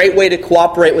great. A great way to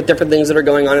cooperate with different things that are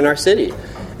going on in our city.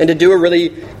 And to do a really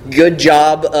good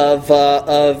job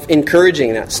of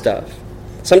encouraging that stuff.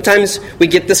 Sometimes we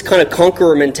get this kind of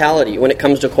conqueror mentality when it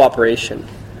comes to cooperation.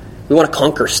 We want to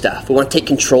conquer stuff. We want to take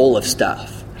control of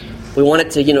stuff. We want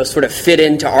it to, sort of fit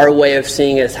into our way of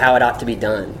seeing as how it ought to be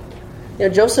done.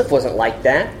 Joseph wasn't like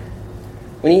that.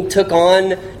 When he took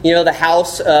on, the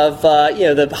house of,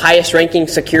 the highest-ranking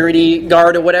security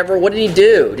guard or whatever, what did he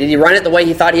do? Did he run it the way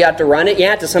he thought he ought to run it?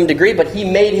 Yeah, to some degree, but he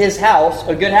made his house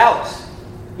a good house.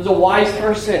 He was a wise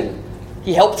person.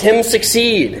 He helped him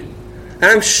succeed. And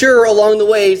I'm sure along the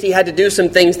ways he had to do some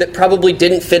things that probably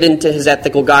didn't fit into his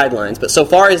ethical guidelines. But so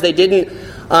far as they didn't,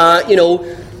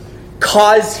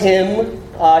 cause him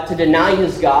to deny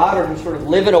his God or to sort of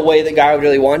live in a way that God would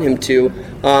really want him to,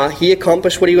 he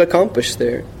accomplished what he accomplished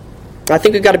there. I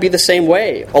think we've got to be the same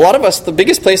way. A lot of us, the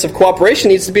biggest place of cooperation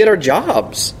needs to be at our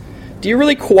jobs. Do you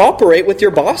really cooperate with your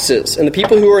bosses and the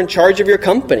people who are in charge of your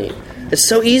company? It's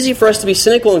so easy for us to be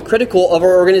cynical and critical of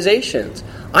our organizations.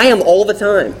 I am all the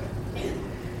time.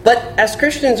 But as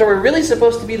Christians, are we really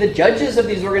supposed to be the judges of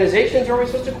these organizations, or are we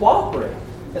supposed to cooperate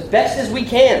as best as we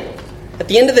can? At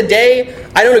the end of the day,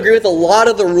 I don't agree with a lot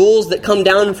of the rules that come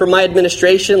down from my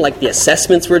administration, like the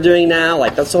assessments we're doing now.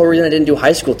 Like, that's the whole reason I didn't do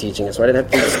high school teaching, so I didn't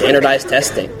have to do standardized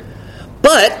testing.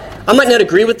 But I might not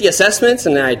agree with the assessments,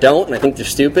 and I don't, and I think they're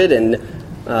stupid, and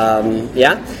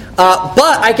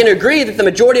but I can agree that the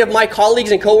majority of my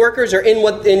colleagues and coworkers are in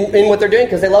what they're doing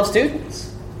because they love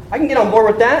students. I can get on board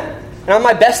with that. And on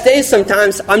my best days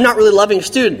sometimes, I'm not really loving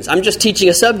students. I'm just teaching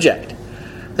a subject.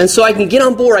 And so I can get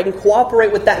on board, I can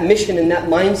cooperate with that mission and that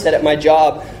mindset at my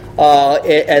job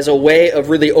as a way of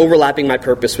really overlapping my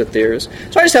purpose with theirs.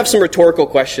 So I just have some rhetorical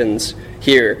questions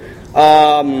here.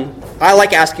 I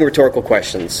like asking rhetorical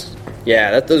questions.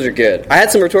 Yeah, those are good. I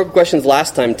had some rhetorical questions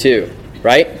last time too,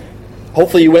 right?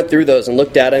 Hopefully you went through those and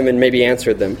looked at them and maybe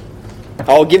answered them.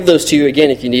 I'll give those to you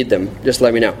again if you need them. Just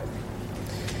let me know.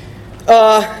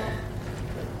 I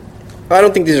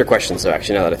don't think these are questions, though,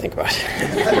 actually, now that I think about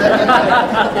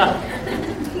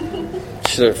it.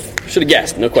 Should have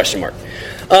guessed. No question mark.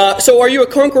 So are you a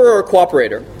conqueror or a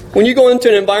cooperator? When you go into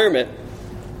an environment,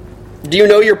 do you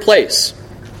know your place?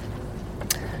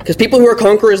 Because people who are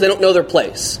conquerors, they don't know their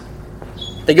place.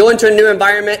 They go into a new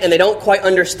environment and they don't quite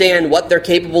understand what they're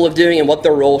capable of doing and what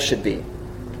their role should be.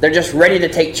 They're just ready to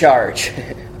take charge.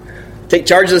 Take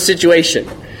charge of the situation,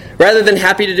 rather than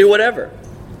happy to do whatever.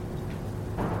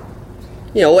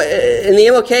 You know, in the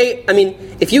MLK, I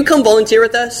mean, if you come volunteer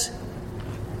with us,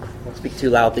 I won't speak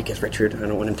too loudly because Richard, I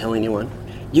don't want him telling anyone,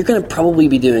 you're going to probably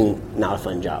be doing not a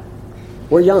fun job.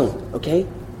 We're young, okay?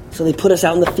 So they put us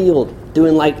out in the field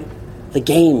doing like the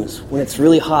games when it's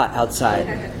really hot outside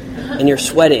and you're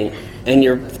sweating and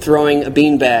you're throwing a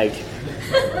beanbag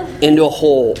into a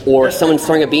hole, or someone's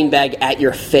throwing a beanbag at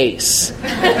your face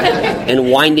and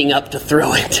winding up to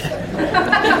throw it.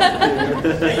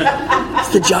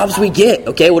 It's the jobs we get,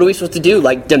 okay? What are we supposed to do?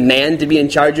 Like demand to be in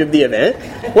charge of the event?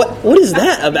 What is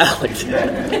that about?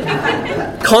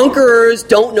 Conquerors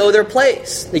don't know their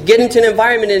place. They get into an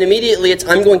environment and immediately it's,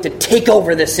 I'm going to take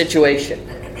over this situation.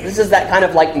 This is that kind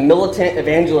of like militant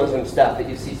evangelism stuff that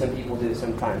you see some people do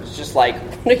sometimes. It's just like,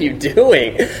 what are you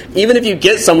doing? Even if you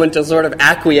get someone to sort of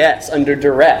acquiesce under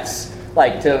duress,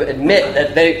 like to admit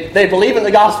that they believe in the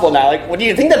gospel now, like, what do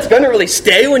you think that's going to really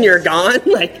stay when you're gone?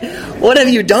 Like, what have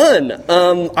you done?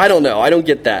 I don't know. I don't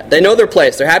get that. They know their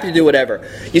place. They're happy to do whatever.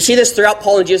 You see this throughout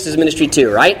Paul and Jesus' ministry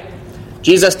too, right?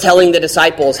 Jesus telling the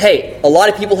disciples, hey, a lot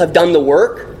of people have done the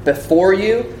work before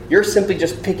you. You're simply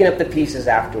just picking up the pieces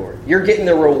afterward. You're getting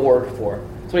the reward for it.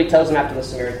 That's what he tells them after the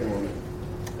Samaritan woman.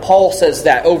 Paul says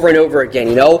that over and over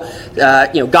again.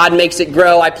 God makes it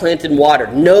grow. I planted and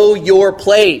watered. Know your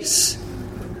place.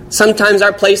 Sometimes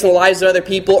our place in the lives of other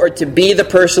people are to be the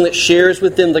person that shares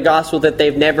with them the gospel that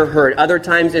they've never heard. Other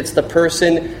times it's the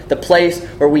person, the place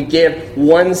where we give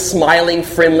one smiling,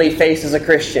 friendly face as a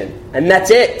Christian. And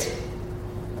that's it.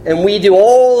 And we do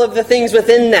all of the things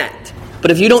within that.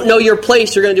 But if you don't know your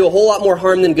place, you're going to do a whole lot more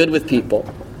harm than good with people.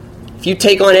 If you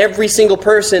take on every single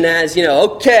person as, it's a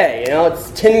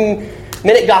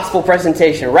 10-minute gospel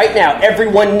presentation. Right now,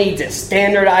 everyone needs a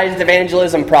standardized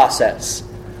evangelism process.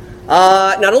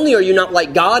 Not only are you not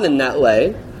like God in that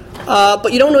way,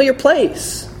 but you don't know your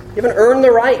place. You haven't earned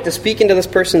the right to speak into this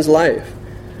person's life.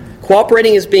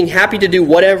 Cooperating is being happy to do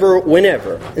whatever,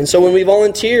 whenever. And so when we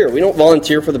volunteer, we don't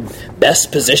volunteer for the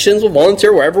best positions. We'll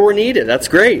volunteer wherever we're needed. That's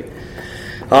great.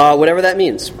 Whatever that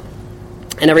means.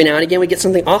 And every now and again we get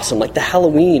something awesome, like the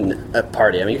Halloween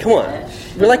party. I mean, come on.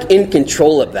 We're like in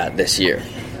control of that this year.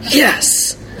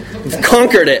 Yes! We've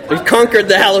conquered it. We've conquered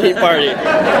the Halloween party.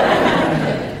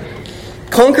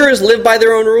 Conquerors live by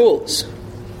their own rules.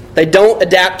 They don't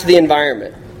adapt to the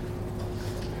environment.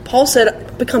 Paul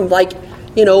said, become like,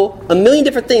 a million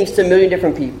different things to a million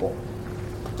different people.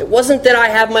 It wasn't that I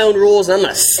have my own rules and I'm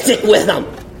going to stick with them.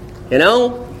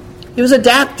 He was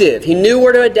adaptive. He knew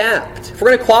where to adapt. If we're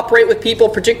going to cooperate with people,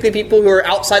 particularly people who are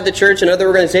outside the church and other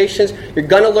organizations, you're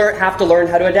going to have to learn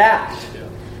how to adapt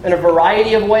in a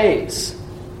variety of ways.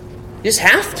 You just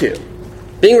have to.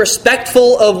 Being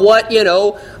respectful of what you've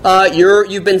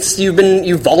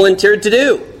volunteered to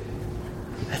do.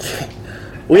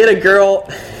 We had a girl,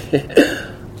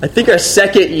 I think our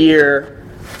second year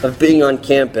of being on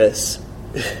campus,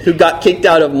 who got kicked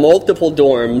out of multiple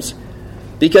dorms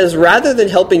because rather than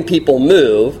helping people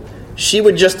move, she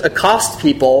would just accost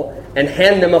people and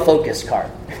hand them a focus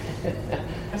card.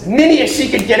 As many as she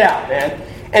could get out, man.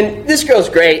 And this girl's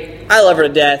great. I love her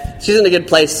to death. She's in a good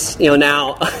place,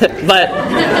 now. But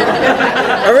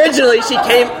originally she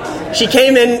kind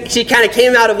of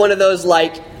came out of one of those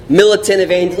like militant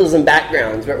evangelism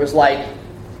backgrounds where it was like,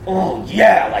 oh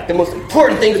yeah, like the most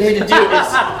important thing we need to do is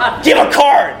give a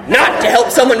card, not to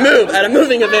help someone move at a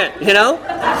moving event,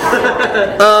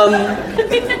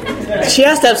 She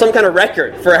has to have some kind of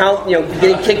record for how,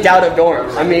 getting kicked out of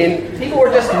dorms. I mean, people were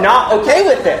just not okay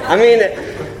with it. I mean,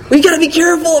 we got to be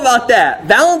careful about that,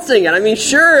 balancing it. I mean,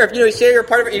 sure, if you say you're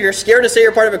part of it, you're scared to say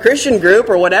you're part of a Christian group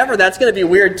or whatever, that's going to be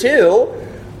weird too.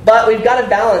 But we've got to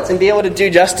balance and be able to do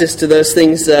justice to those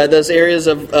things, those areas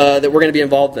of that we're going to be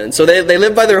involved in. So they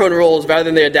live by their own rules rather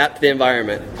than they adapt to the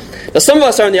environment. Now, some of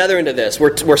us are on the other end of this.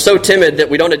 We're so timid that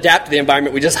we don't adapt to the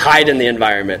environment. We just hide in the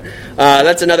environment.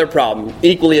 That's another problem,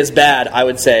 equally as bad, I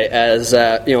would say, as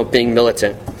being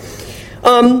militant.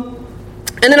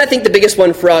 And then I think the biggest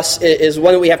one for us is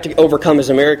one that we have to overcome as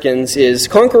Americans is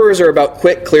conquerors are about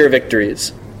quick, clear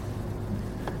victories.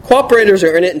 Cooperators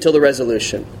are in it until the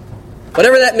resolution.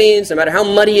 Whatever that means, no matter how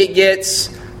muddy it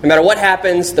gets, no matter what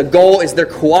happens, the goal is they're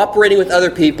cooperating with other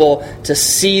people to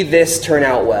see this turn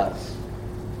out well.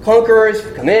 Conquerors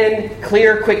come in,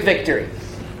 clear, quick victory.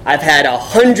 I've had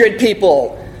 100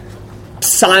 people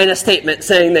sign a statement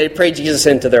saying they pray Jesus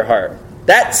into their heart.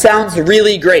 That sounds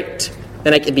really great.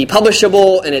 And it can be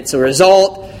publishable, and it's a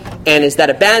result. And is that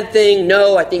a bad thing?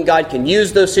 No, I think God can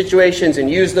use those situations and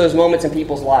use those moments in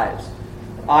people's lives.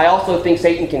 I also think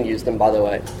Satan can use them, by the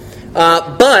way.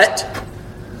 But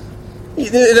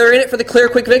they're in it for the clear,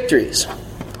 quick victories.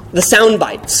 The sound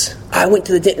bites. I went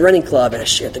to the Denton Running Club and I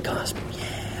shared the gospel.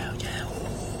 Yeah.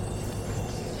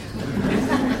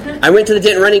 I went to the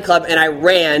Denton Running Club and I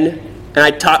ran and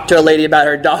I talked to a lady about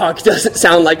her dog. Doesn't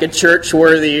sound like a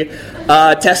church-worthy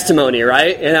testimony,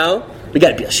 right? We got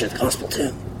to be able to share the gospel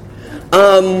too.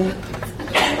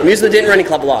 I'm using the Denton Running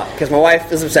Club a lot because my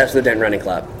wife is obsessed with the Denton Running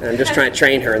Club, and I'm just trying to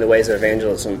train her in the ways of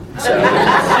evangelism. So.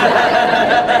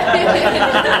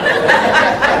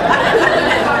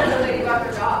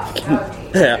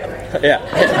 Yeah.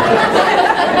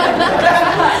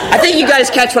 I think you guys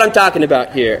catch what I'm talking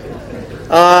about here.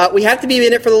 We have to be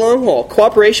in it for the long haul.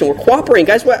 Cooperation. We're cooperating.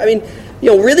 Guys,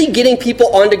 really getting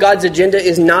people onto God's agenda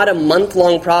is not a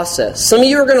month-long process. Some of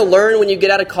you are going to learn when you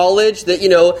get out of college that,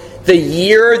 the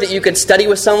year that you could study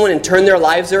with someone and turn their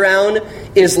lives around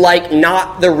is like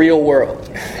not the real world.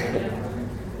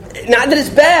 Not that it's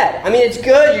bad. It's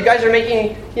good. You guys are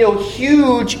making,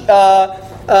 huge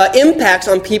impacts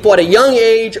on people at a young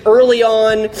age, early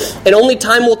on, and only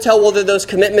time will tell whether those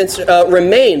commitments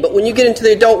remain. But when you get into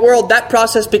the adult world, that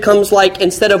process becomes like,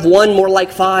 instead of 1, more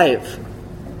like 5.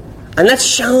 And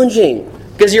that's challenging,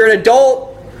 because you're an adult,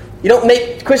 you don't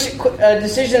make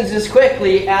decisions as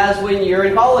quickly as when you're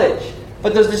in college.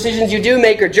 But those decisions you do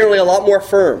make are generally a lot more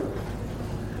firm.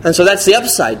 And so that's the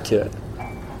upside to it.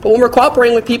 But when we're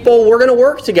cooperating with people, we're going to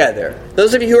work together.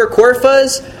 Those of you who are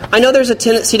Corfas, I know there's a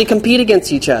tendency to compete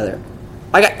against each other.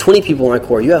 I got 20 people in my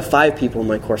corps. You have 5 people in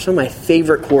my corps. Some of my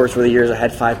favorite corps were the years I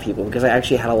had 5 people, because I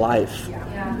actually had a life.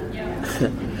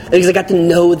 Because I got to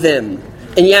know them.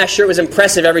 And yeah, sure, it was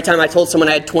impressive every time I told someone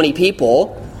I had 20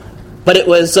 people. But it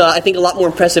was, I think, a lot more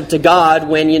impressive to God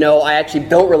when, I actually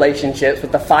built relationships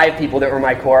with the 5 people that were in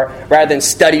my corps rather than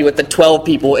study with the 12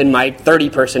 people in my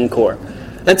 30-person corps.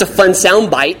 That's a fun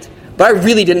soundbite, but I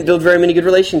really didn't build very many good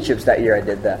relationships that year I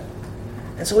did that.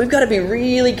 And so we've got to be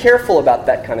really careful about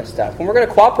that kind of stuff. When we're going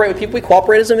to cooperate with people, we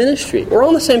cooperate as a ministry. We're all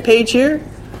on the same page here.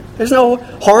 There's no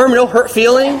harm, no hurt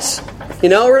feelings. We're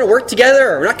going to work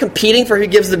together. We're not competing for who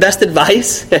gives the best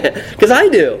advice, because I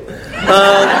do.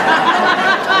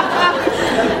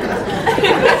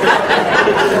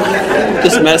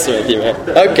 Just messing with you, man.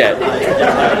 Okay.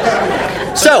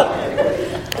 So,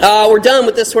 we're done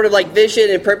with this sort of like vision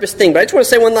and purpose thing. But I just want to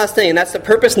say one last thing, and that's that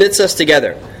purpose knits us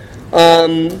together.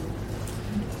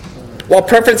 While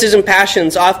preferences and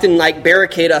passions often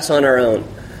barricade us on our own,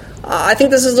 I think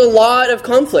this is a lot of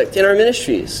conflict in our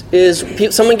ministries.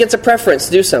 Someone gets a preference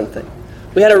to do something.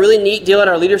 We had a really neat deal at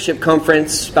our leadership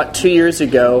conference about 2 years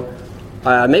ago.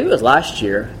 Maybe it was last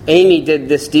year. Amy did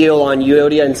this deal on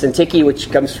Euodia and Syntyche,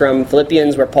 which comes from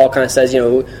Philippians, where Paul kind of says,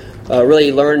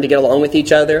 really learn to get along with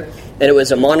each other. And it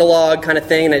was a monologue kind of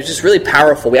thing, and it was just really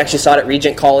powerful. We actually saw it at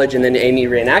Regent College, and then Amy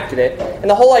reenacted it. And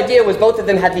the whole idea was both of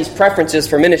them had these preferences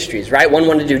for ministries, right? One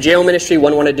wanted to do jail ministry,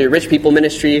 one wanted to do rich people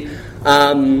ministry,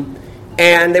 and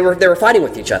they were fighting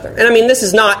with each other. And this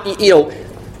is not,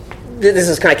 this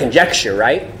is kind of conjecture,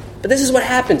 right? But this is what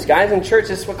happens, guys, in church.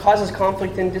 This is what causes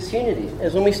conflict and disunity,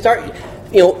 is when we start,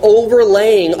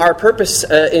 overlaying our purpose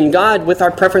in God with our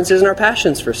preferences and our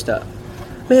passions for stuff.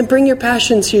 Man, bring your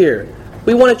passions here.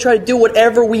 We want to try to do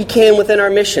whatever we can within our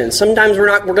mission. Sometimes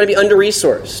we're going to be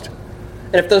under-resourced.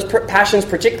 And if those passions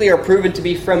particularly are proven to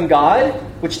be from God,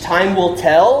 which time will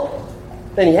tell,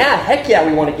 then heck yeah,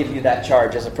 we want to give you that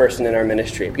charge as a person in our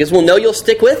ministry. Because we'll know you'll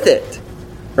stick with it.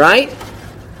 Right?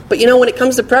 But when it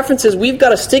comes to preferences, we've got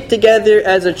to stick together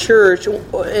as a church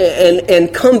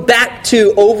and come back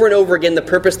to over and over again the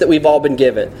purpose that we've all been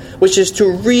given, which is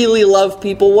to really love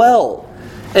people well.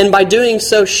 And by doing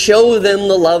so, show them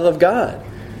the love of God.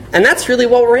 And that's really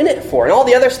what we're in it for. And all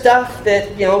the other stuff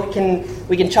that,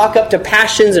 we can chalk up to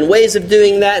passions and ways of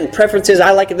doing that and preferences,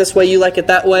 I like it this way, you like it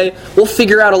that way, we'll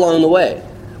figure out along the way,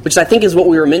 which I think is what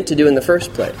we were meant to do in the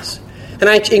first place. And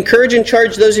I encourage and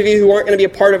charge those of you who aren't going to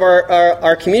be a part of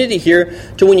our community here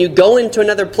to, when you go into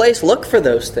another place, look for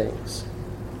those things.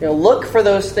 Look for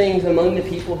those things among the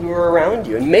people who are around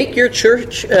you, and make your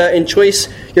church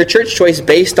your church choice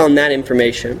based on that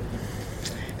information.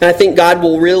 And I think God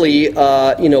will really,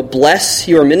 bless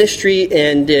your ministry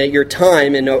and your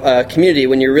time in a community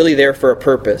when you're really there for a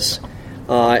purpose,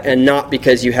 and not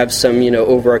because you have some,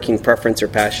 overarching preference or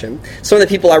passion. Some of the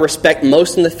people I respect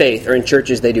most in the faith are in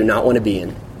churches they do not want to be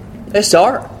in. They just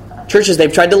are. Churches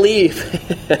they've tried to leave,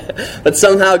 but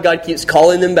somehow God keeps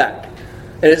calling them back.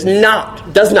 And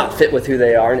does not fit with who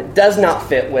they are, and it does not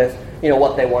fit with,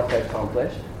 what they want to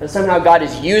accomplish. And somehow God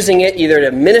is using it either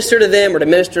to minister to them or to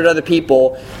minister to other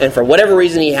people, and for whatever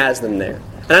reason He has them there.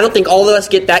 And I don't think all of us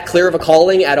get that clear of a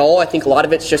calling at all. I think a lot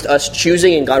of it's just us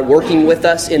choosing and God working with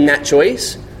us in that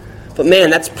choice. But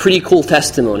man, that's pretty cool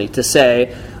testimony to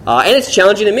say, and it's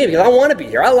challenging to me because I want to be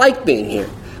here. I like being here.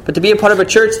 But to be a part of a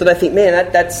church that I think,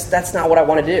 man, that's not what I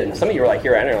want to do. And some of you are like,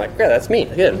 here, and you're like, yeah, that's me.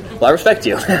 Good. Well, I respect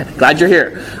you. Glad you're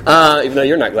here. Even though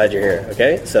you're not glad you're here,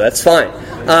 okay? So that's fine.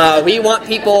 We want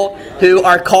people who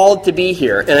are called to be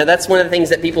here. And that's one of the things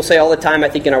that people say all the time, I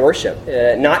think, in our worship.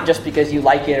 Not just because you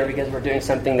like it or because we're doing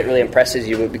something that really impresses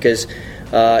you, but because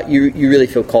you really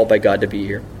feel called by God to be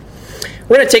here.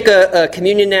 We're going to take a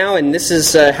communion now, and this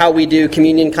is how we do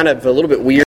communion, kind of a little bit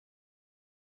weird.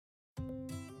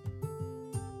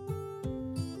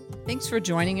 Thanks for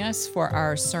joining us for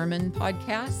our sermon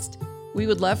podcast. We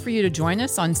would love for you to join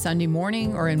us on Sunday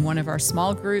morning or in one of our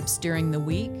small groups during the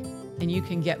week, and you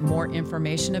can get more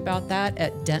information about that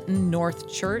at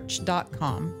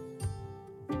dentonnorthchurch.com.